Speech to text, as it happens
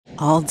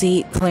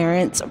Aldi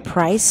clearance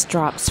price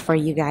drops for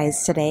you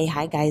guys today.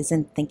 Hi guys,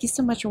 and thank you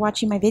so much for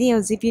watching my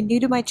videos. If you're new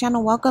to my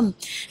channel, welcome.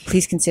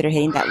 Please consider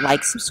hitting that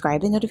like,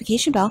 subscribe, and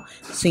notification bell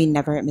so you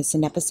never miss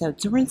an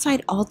episode. So we're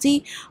inside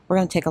Aldi. We're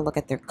going to take a look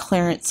at their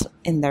clearance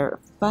in their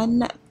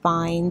fun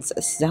finds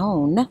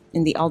zone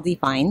in the Aldi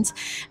finds,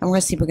 and we're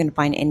going to see if we're going to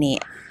find any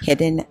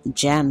hidden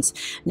gems.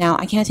 Now,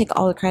 I can't take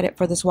all the credit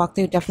for this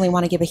walkthrough. Definitely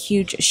want to give a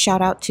huge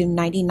shout out to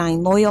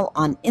 99 Loyal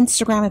on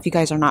Instagram. If you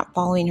guys are not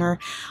following her,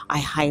 I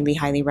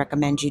highly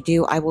recommend you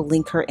do. I will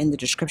link her in the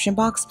description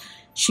box.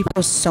 She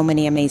posts so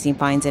many amazing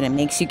finds, and it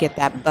makes you get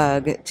that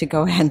bug to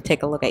go ahead and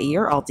take a look at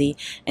your Aldi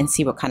and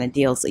see what kind of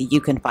deals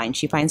you can find.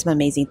 She finds some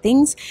amazing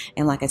things,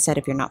 and like I said,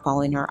 if you're not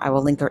following her, I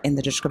will link her in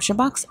the description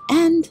box,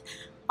 and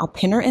I'll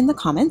pin her in the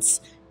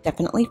comments.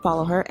 Definitely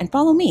follow her and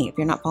follow me. If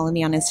you're not following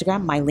me on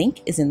Instagram, my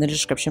link is in the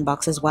description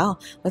box as well.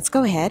 Let's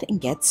go ahead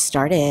and get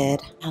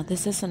started. Now,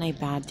 this isn't a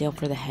bad deal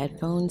for the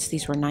headphones.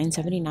 These were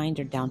 $9.79.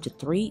 They're down to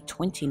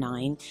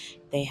 $3.29.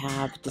 They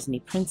have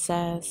Disney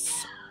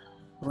Princess,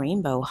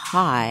 Rainbow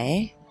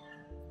High.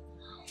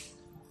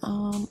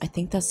 I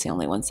think that's the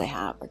only ones they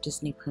have are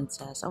Disney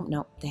Princess. Oh,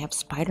 no. They have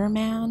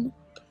Spider-Man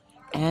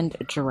and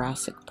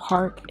Jurassic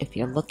Park if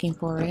you're looking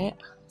for it.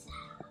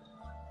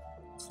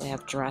 So they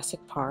have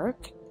Jurassic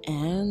Park.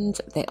 And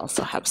they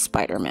also have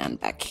Spider-Man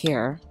back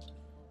here.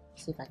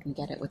 See if I can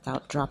get it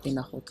without dropping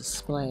the whole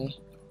display.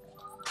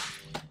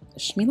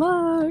 Wish me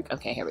luck.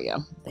 Okay, here we go.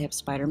 They have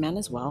Spider-Man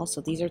as well.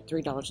 So these are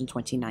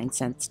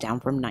 $3.29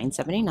 down from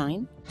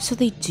 $9.79. So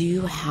they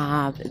do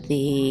have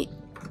the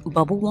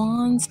Bubble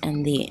Wands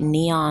and the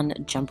Neon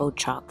Jumbo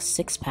Chalk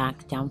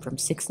 6-pack down from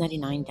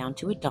 $6.99 down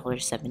to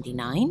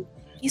 $1.79.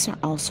 These are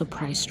also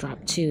price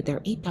dropped too. They're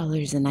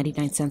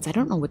 $8.99. I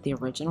don't know what the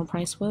original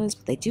price was,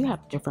 but they do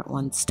have different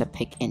ones to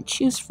pick and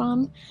choose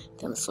from.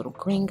 They have this little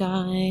green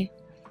guy.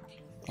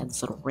 They have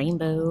this little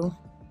rainbow.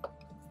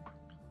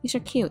 These are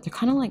cute. They're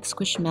kind of like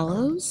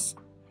Squishmallows.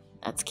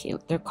 That's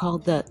cute. They're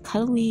called the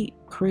Cuddly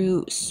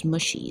Crew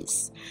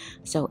Smushies.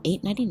 So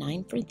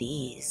 $8.99 for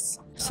these.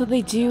 So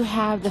they do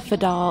have the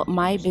Fidal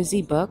My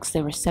Busy books.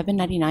 They were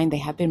 $7.99. They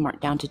have been marked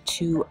down to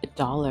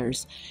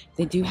 $2.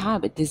 They do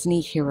have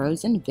Disney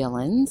Heroes and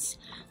Villains.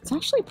 It's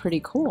actually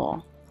pretty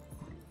cool.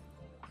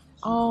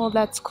 Oh,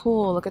 that's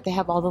cool. Look at, they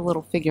have all the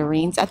little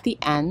figurines at the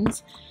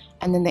ends.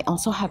 And then they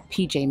also have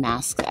PJ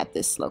Masks at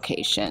this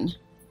location.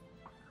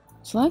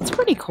 So that's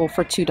pretty cool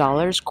for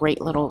 $2.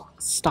 Great little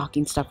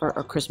stocking stuffer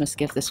or Christmas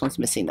gift. This one's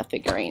missing the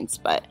figurines,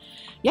 but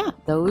yeah,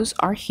 those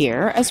are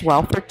here as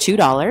well for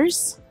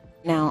 $2.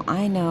 Now,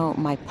 I know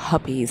my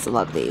puppies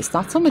love these.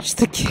 Not so much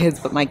the kids,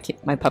 but my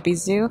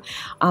puppies do.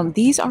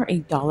 These are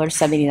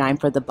 $1.79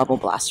 for the Bubble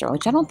Blaster,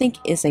 which I don't think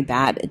is a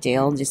bad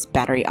deal, just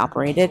battery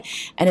operated.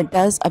 And it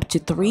does up to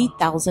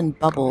 3,000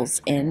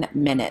 bubbles in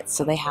minutes.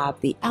 So they have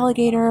the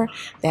alligator,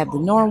 they have the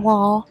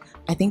narwhal.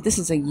 I think this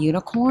is a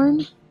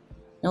unicorn.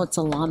 No, it's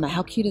a llama.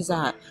 How cute is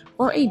that?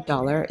 For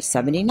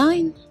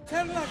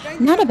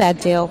 $1.79. Not a bad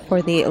deal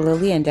for the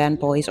Lily and Dan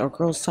boys or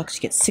girls socks.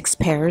 You get 6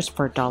 pairs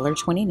for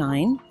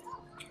 $1.29.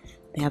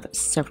 They have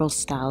several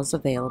styles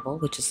available,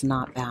 which is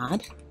not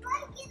bad.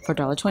 For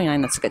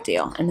 $1.29, that's a good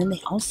deal. And then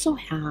they also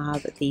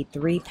have the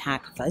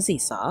 3-pack fuzzy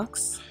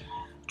socks.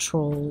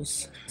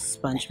 Trolls,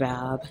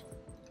 SpongeBob,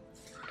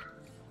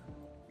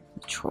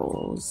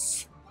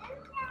 Trolls.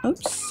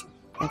 Oops.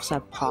 They also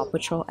have Paw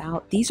Patrol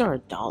out. These are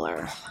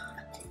 $1.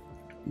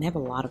 They have a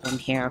lot of them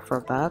here for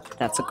 $1.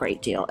 That's a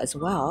great deal as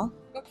well.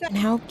 And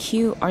how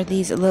cute are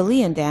these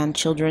Lily and Dan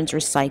children's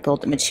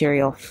recycled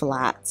material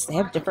flats? They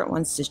have different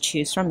ones to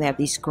choose from. They have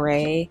these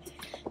gray.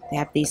 They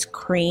have these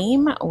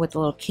cream with a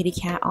little kitty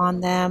cat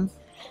on them.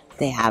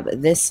 They have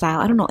this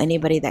style. I don't know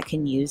anybody that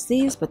can use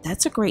these, but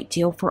that's a great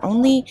deal for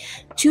only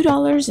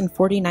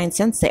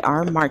 $2.49. They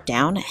are marked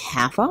down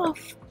half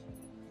off.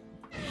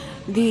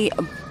 The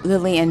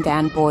Lily and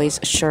Dan boys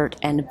shirt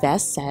and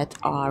vest set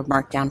are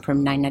marked down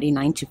from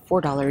 $9.99 to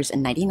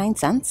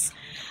 $4.99.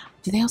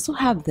 Do they also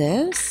have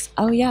this?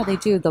 Oh yeah, they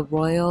do. The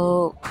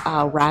Royal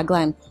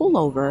Raglan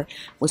pullover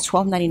was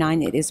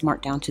 $12.99. It is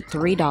marked down to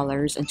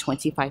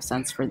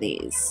 $3.25 for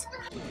these.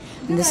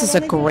 And this is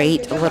a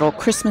great little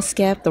Christmas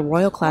gift. The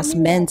Royal Class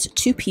men's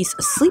 2-piece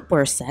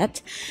sleepwear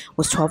set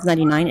was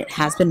 $12.99. It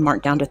has been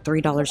marked down to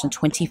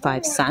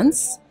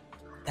 $3.25.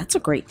 That's a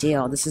great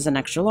deal. This is an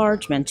extra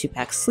large men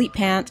 2-pack sleep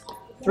pant,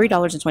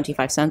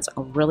 $3.25.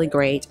 A really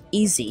great,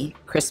 easy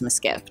Christmas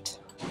gift.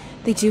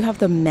 They do have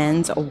the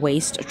men's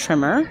waist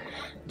trimmer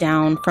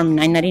down from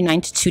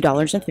 $9.99 to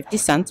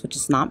 $2.50, which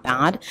is not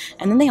bad.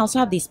 And then they also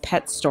have these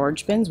pet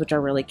storage bins, which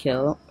are really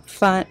cute.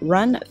 Fun,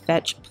 run,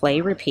 fetch,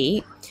 play,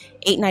 repeat.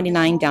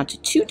 $8.99 down to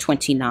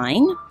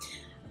 $2.29.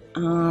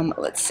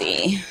 Let's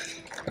see.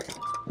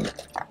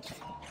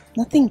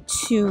 Nothing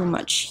too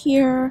much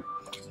here.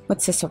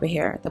 What's this over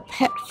here? The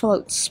Pet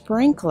Float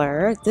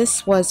Sprinkler.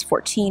 This was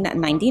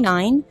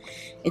 $14.99.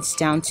 It's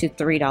down to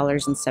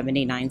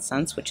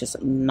 $3.79, which is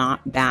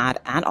not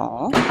bad at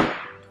all.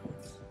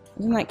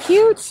 Isn't that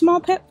cute? Small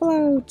pet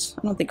float.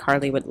 I don't think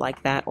Harley would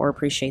like that or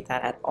appreciate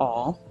that at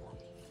all.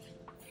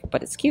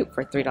 But it's cute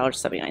for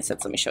 $3.79.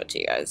 Let me show it to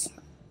you guys.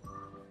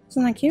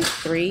 Isn't that cute?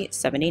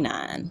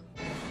 $3.79.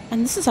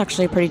 And this is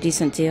actually a pretty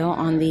decent deal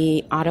on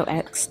the Auto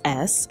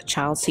XS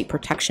child seat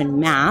protection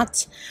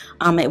mat.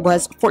 It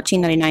was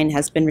 $14.99,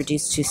 has been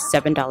reduced to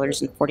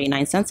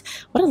 $7.49.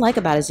 What I like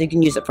about it is you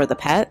can use it for the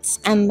pets,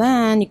 and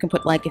then you can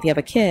put, like, if you have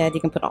a kid,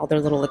 you can put all their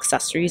little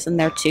accessories in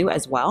there too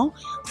as well.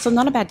 So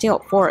not a bad deal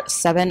for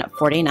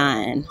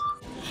 $7.49.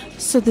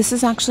 So this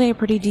is actually a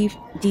pretty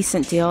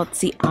decent deal. It's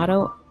the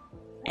Auto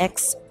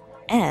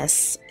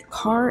XS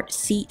car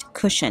seat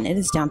cushion. It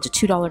is down to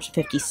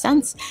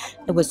 $2.50.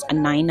 It was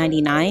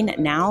 $9.99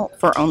 now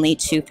for only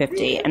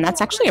 $2.50, and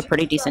that's actually a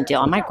pretty decent deal.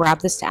 I might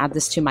grab this to add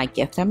this to my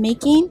gift I'm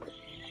making.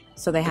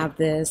 So they have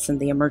this and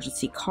the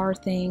emergency car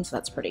thing, so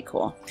that's pretty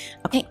cool.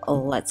 Okay,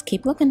 let's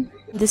keep looking.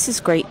 This is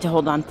great to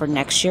hold on for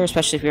next year,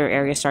 especially if your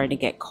area is starting to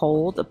get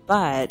cold,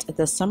 but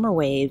the Summer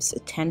Waves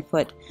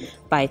 10-foot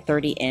by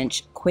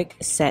 30-inch quick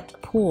set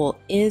pool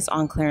is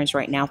on clearance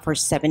right now for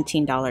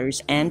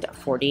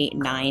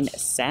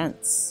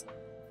 $17.49.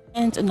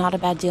 And not a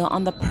bad deal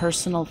on the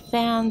personal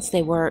fans.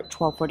 They were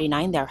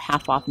 $12.49. They're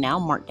half off now,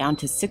 marked down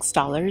to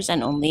 $6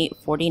 and only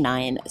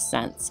 49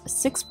 cents.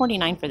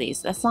 $6.49 for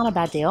these. That's not a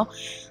bad deal.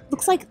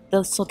 Looks like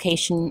this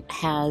location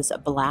has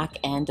black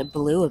and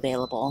blue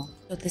available.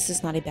 So this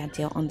is not a bad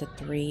deal on the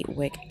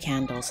 3-wick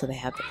candles. So they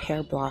have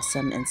pear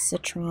blossom and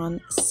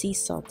citron, sea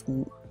salt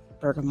and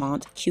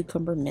bergamot,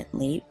 cucumber, mint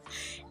leaf,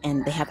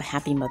 and they have a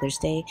Happy Mother's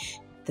Day.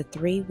 The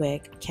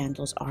 3-wick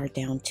candles are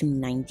down to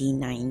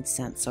 99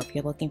 cents. So if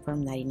you're looking for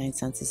them, 99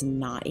 cents is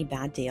not a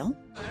bad deal.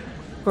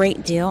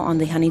 Great deal on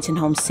the Huntington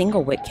Home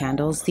single wick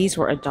candles. These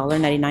were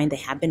 $1.99. They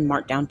have been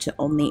marked down to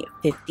only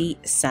 50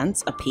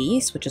 cents a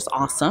piece, which is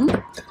awesome.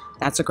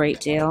 That's a great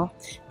deal.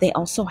 They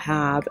also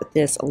have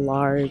this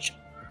large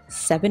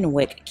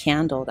 7-wick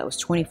candle that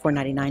was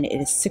 $24.99. It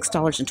is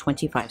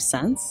 $6.25.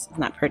 Isn't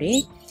that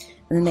pretty?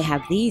 And then they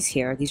have these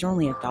here. These are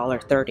only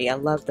 $1.30. I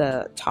love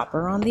the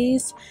topper on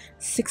these.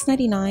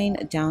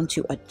 $6.99 down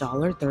to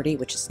 $1.30,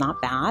 which is not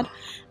bad.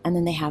 And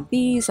then they have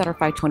these that are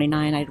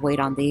 $5.29. I'd wait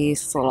on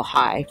these. It's a little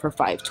high for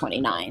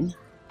 $5.29.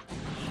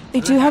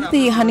 They do have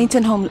the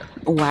Huntington Home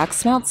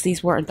wax melts.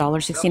 These were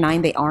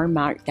 $1.69. They are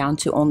marked down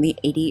to only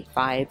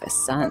 85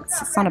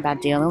 cents. It's not a bad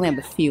deal. I only have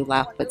a few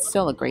left, but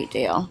still a great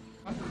deal.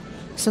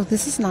 So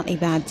this is not a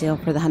bad deal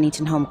for the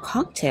Huntington Home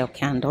cocktail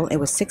candle. It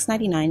was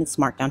 $6.99. It's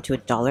marked down to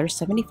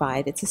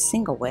 $1.75. It's a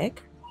single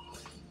wick.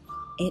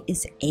 It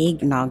is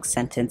eggnog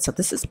scented, so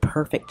this is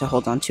perfect to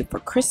hold on to for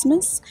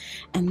Christmas.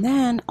 And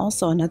then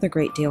also another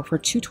great deal for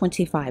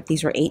 $2.25.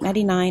 These were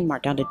 $8.99,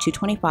 marked down to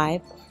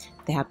 $2.25.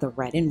 They have the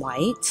red and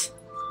white.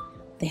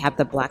 They have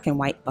the black and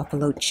white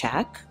buffalo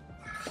check.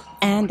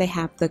 And they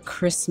have the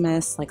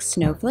Christmas like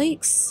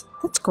snowflakes.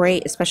 That's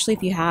great, especially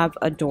if you have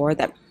a door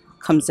that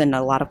comes in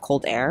a lot of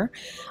cold air.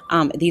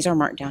 These are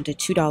marked down to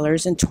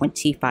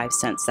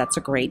 $2.25. That's a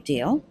great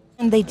deal.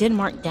 And they did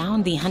mark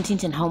down the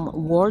Huntington Home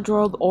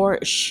wardrobe or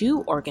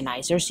shoe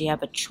organizer, so you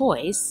have a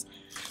choice.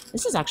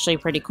 This is actually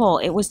pretty cool.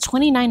 It was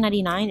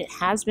 $29.99. It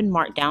has been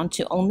marked down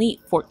to only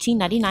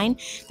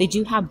 $14.99. They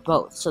do have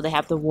both. So they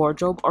have the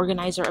wardrobe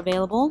organizer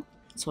available.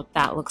 That's what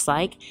that looks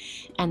like.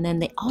 And then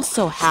they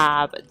also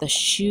have the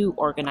shoe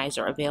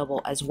organizer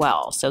available as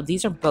well. So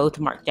these are both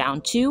marked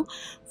down to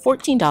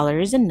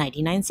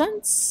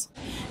 $14.99.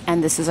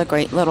 And this is a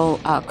great little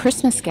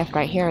Christmas gift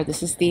right here.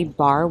 This is the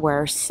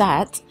barware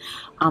set.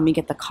 You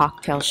get the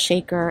cocktail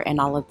shaker and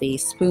all of the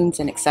spoons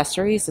and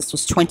accessories. This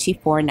was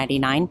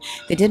 $24.99.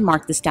 They did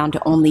mark this down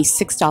to only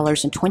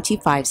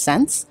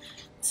 $6.25.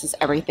 This is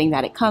everything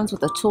that it comes with: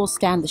 the tool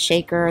stand, the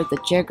shaker, the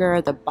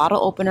jigger, the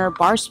bottle opener,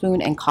 bar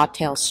spoon, and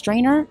cocktail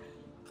strainer.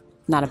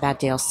 Not a bad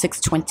deal.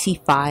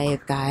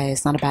 $6.25,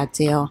 guys. Not a bad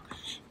deal.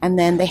 And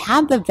then they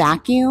have the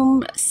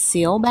vacuum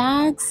seal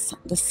bags,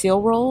 the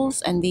seal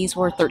rolls, and these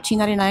were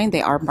 $13.99.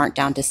 They are marked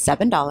down to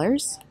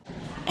 $7.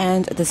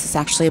 And this is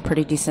actually a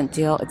pretty decent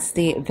deal. It's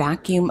the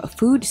vacuum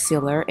food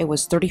sealer. It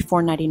was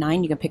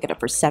 $34.99. You can pick it up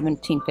for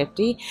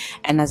 $17.50.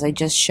 And as I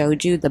just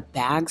showed you, the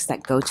bags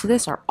that go to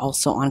this are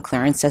also on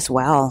clearance as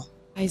well.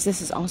 Guys,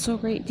 this is also a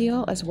great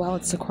deal as well.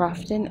 It's the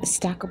Crofton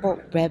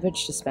stackable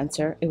beverage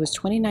dispenser. It was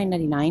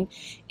 $29.99.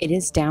 It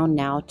is down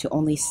now to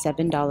only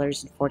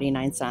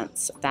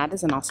 $7.49. That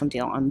is an awesome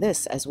deal on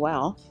this as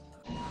well.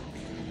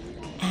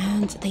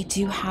 And they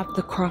do have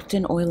the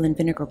Crofton oil and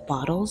vinegar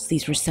bottles.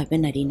 These were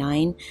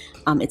 $7.99.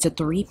 It's a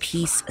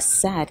 3-piece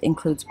set.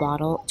 Includes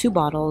two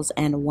bottles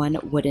and one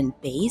wooden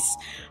base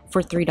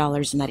for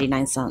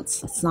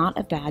 $3.99. That's not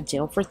a bad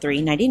deal for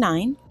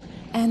 $3.99.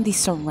 And the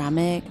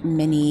ceramic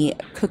mini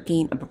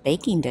cooking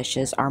baking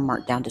dishes are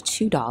marked down to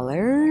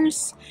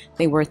 $2.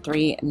 They were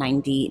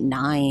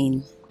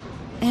 $3.99.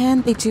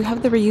 And they do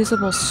have the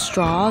reusable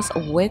straws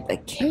with a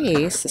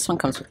case. This one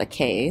comes with a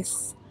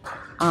case.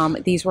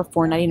 These were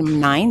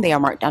 $4.99. They are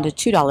marked down to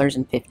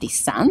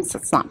 $2.50.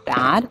 That's not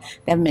bad.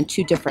 They have them in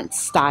two different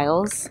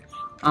styles,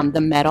 the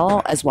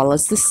metal as well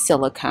as the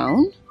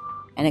silicone.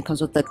 and it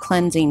comes with the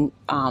cleansing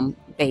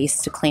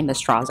base to clean the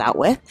straws out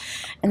with.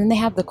 And then they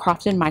have the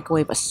crafted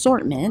microwave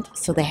assortment.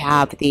 So they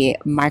have the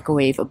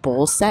microwave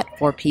bowl set,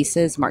 4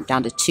 pieces, marked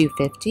down to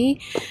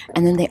 $2.50.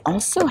 And then they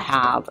also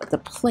have the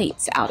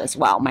plates out as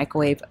well.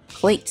 Microwave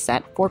plate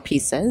set, 4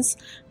 pieces,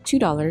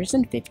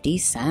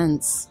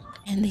 $2.50.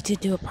 And they did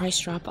do a price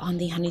drop on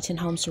the Huntington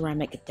Home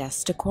ceramic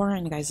desk decor.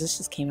 And guys, this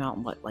just came out,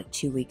 what, like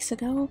 2 weeks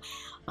ago?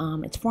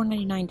 It's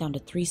 $4.99 down to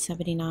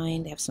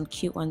 $3.79. They have some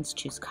cute ones.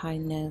 Choose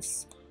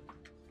kindness.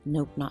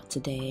 Nope, not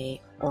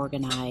today.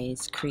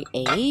 Organize,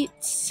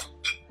 create,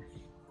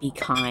 be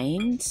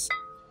kind.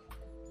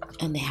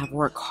 And they have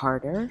work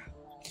harder.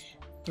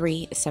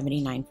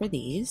 $3.79 for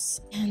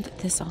these. And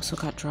this also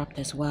got dropped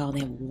as well.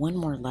 They have one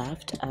more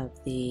left of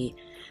the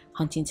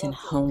Huntington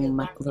Home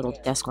little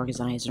desk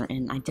organizer,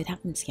 and I did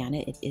have them scan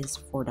it. It is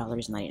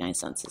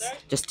 $4.99.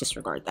 Just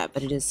disregard that,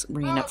 but it is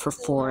ringing up for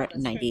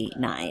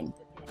 $4.99.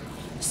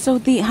 So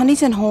the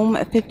Huntington Home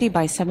 50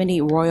 by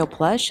 70 Royal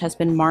Plush has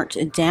been marked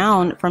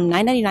down from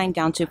 $9.99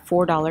 down to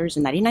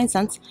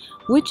 $4.99,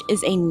 which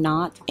is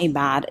not a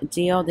bad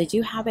deal. They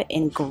do have it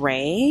in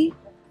gray,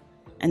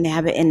 and they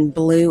have it in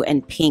blue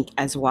and pink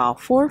as well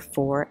for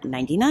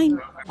 $4.99.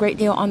 Great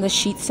deal on the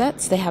sheet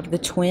sets. They have the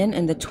Twin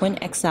and the Twin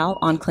XL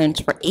on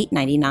clearance for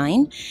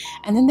 $8.99.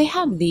 And then they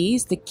have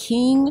these, the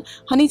King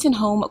Huntington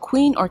Home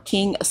Queen or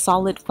King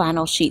Solid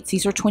Flannel Sheets.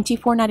 These are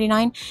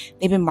 $24.99.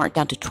 They've been marked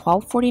down to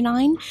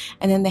 $12.49.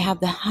 And then they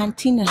have the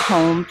Huntington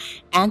Home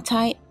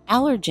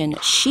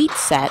Anti-Allergen Sheet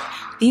Set.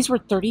 These were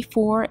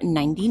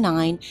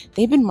 $34.99.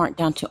 They've been marked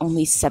down to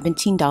only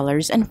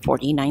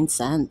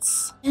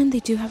 $17.49. And they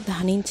do have the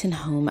Huntington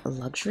Home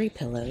luxury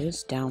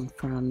pillows down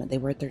from, they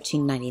were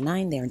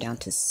 $13.99. They are down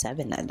to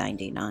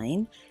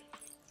 $7.99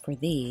 for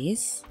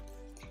these.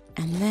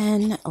 And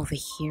then over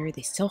here,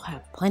 they still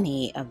have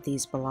plenty of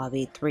these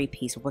beloved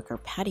 3-piece wicker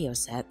patio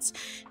sets.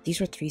 These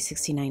were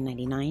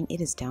 $369.99.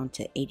 It is down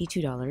to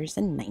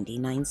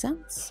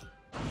 $82.99.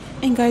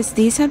 And guys,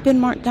 these have been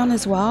marked down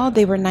as well.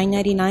 They were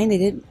 $9.99. They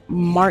did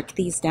mark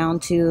these down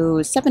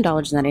to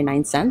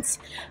 $7.99.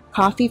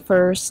 Coffee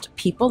first,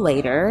 people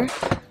later.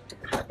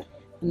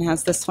 And it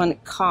has this one,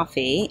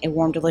 coffee, a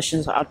warm,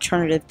 delicious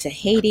alternative to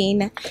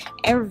hating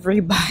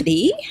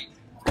everybody.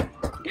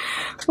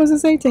 What does it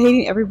say? To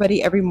hating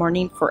everybody every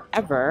morning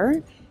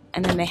forever.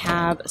 And then they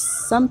have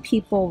some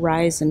people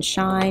rise and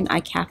shine.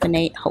 I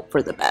caffeinate, hope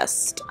for the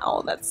best.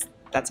 Oh, that's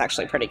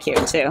actually pretty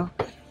cute too.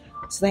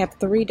 So they have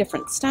 3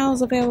 different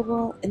styles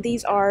available, and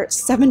these are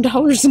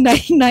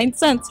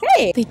 $7.99.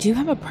 Hey! They do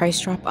have a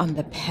price drop on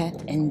the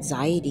Pet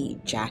Anxiety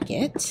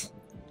Jacket.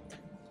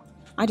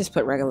 I just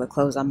put regular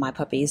clothes on my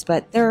puppies,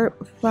 but they're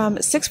from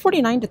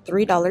 $6.49 to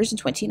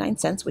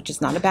 $3.29, which is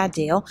not a bad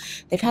deal.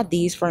 They've had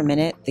these for a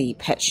minute, the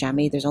Pet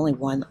Chamois. There's only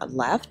one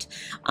left,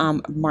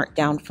 marked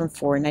down from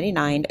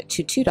 $4.99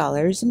 to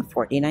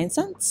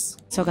 $2.49.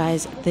 So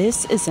guys,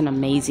 this is an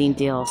amazing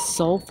deal.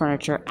 Soul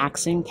Furniture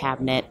Accent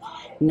Cabinet,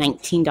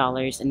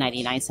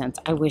 $19.99.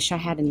 I wish I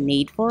had a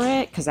need for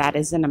it, because that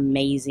is an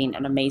amazing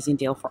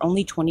deal for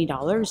only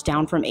 $20,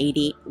 down from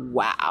 $80.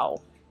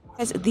 Wow.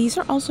 Guys, these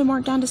are also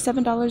marked down to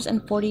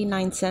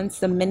 $7.49.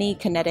 The Mini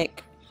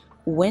Kinetic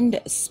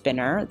Wind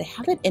Spinner. They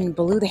have it in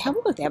blue. They have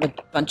a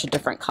bunch of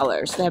different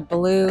colors. They have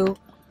blue.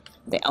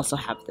 They also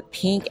have the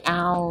pink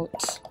out.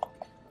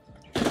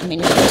 I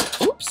mean,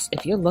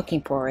 if you're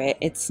looking for it,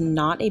 it's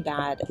not a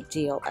bad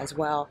deal as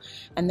well.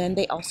 And then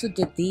they also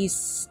did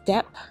these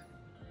the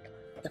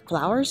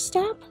flower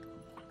step.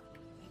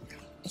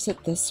 Is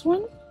it this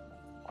one?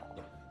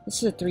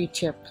 This is a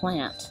 3-tier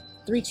plant.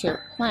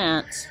 3-tier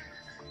plant.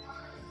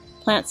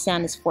 Plant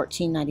stand is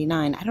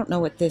 $14.99. I don't know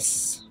what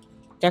this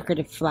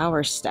decorative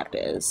flower step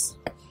is.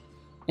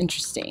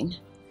 Interesting.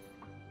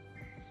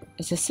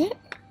 Is this it?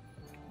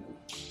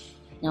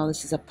 No,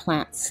 this is a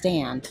plant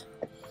stand.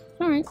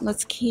 All right,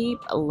 let's keep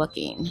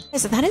looking.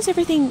 So that is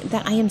everything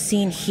that I am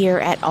seeing here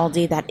at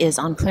Aldi that is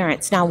on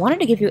clearance. Now, I wanted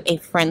to give you a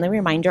friendly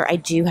reminder. I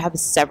do have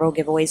several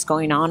giveaways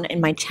going on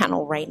in my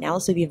channel right now.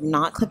 So if you have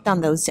not clicked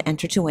on those to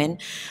enter to win,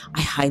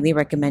 I highly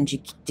recommend you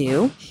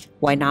do.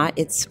 Why not?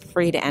 It's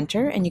free to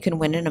enter and you can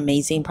win an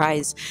amazing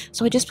prize.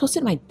 So I just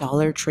posted my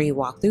Dollar Tree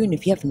walkthrough, and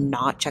if you have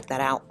not checked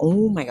that out,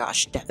 oh my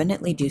gosh,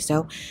 definitely do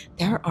so.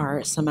 There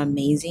are some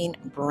amazing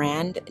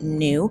brand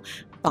new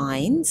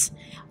finds.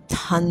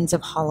 Tons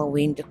of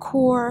Halloween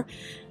decor,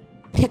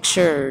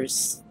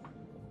 pictures,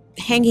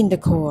 hanging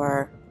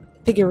decor,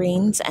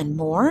 figurines, and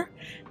more.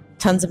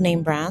 Tons of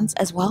name brands,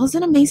 as well as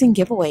an amazing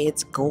giveaway.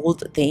 It's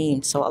gold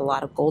themed, so a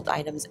lot of gold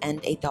items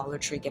and a Dollar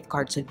Tree gift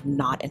card. So if you've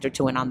not entered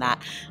to win on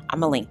that, I'm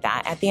gonna link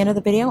that at the end of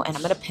the video, and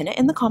I'm gonna pin it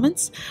in the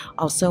comments.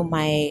 Also,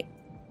 my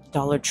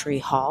Dollar Tree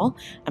haul.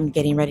 I'm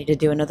getting ready to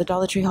do another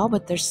Dollar Tree haul,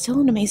 but there's still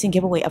an amazing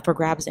giveaway up for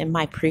grabs in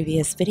my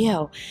previous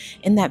video.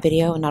 In that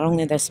video, not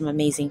only there's some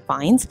amazing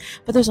finds,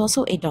 but there's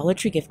also a Dollar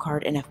Tree gift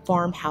card and a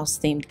farmhouse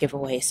themed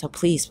giveaway. So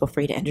please feel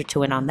free to enter to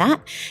win on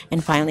that.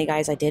 And finally,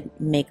 guys, I did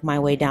make my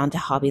way down to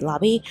Hobby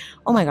Lobby.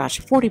 Oh my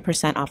gosh,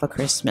 40% off of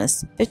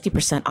Christmas,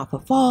 50% off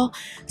of fall,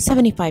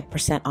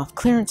 75% off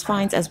clearance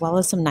finds, as well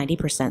as some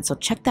 90%. So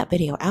check that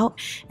video out.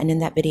 And in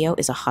that video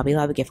is a Hobby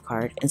Lobby gift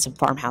card and some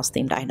farmhouse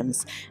themed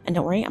items. And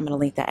don't worry, I'm going to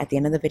link that at the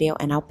end of the video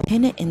and I'll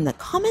pin it in the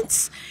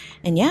comments.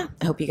 And yeah,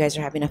 I hope you guys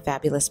are having a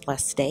fabulous,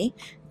 blessed day.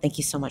 Thank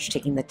you so much for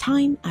taking the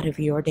time out of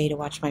your day to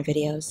watch my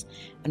videos.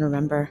 And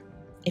remember,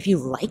 if you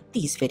like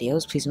these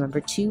videos, please remember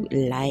to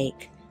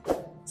like,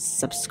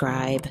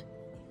 subscribe,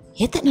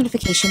 hit that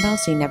notification bell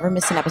so you never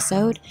miss an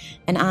episode.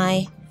 And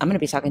I'm going to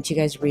be talking to you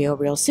guys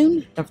real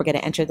soon. Don't forget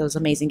to enter those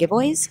amazing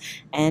giveaways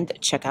and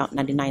check out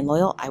 99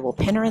 Loyal. I will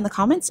pin her in the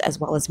comments as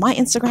well as my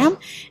Instagram.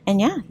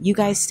 And yeah, you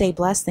guys stay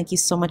blessed. Thank you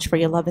so much for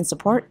your love and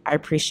support. I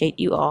appreciate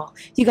you all.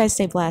 You guys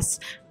stay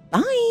blessed.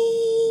 Bye.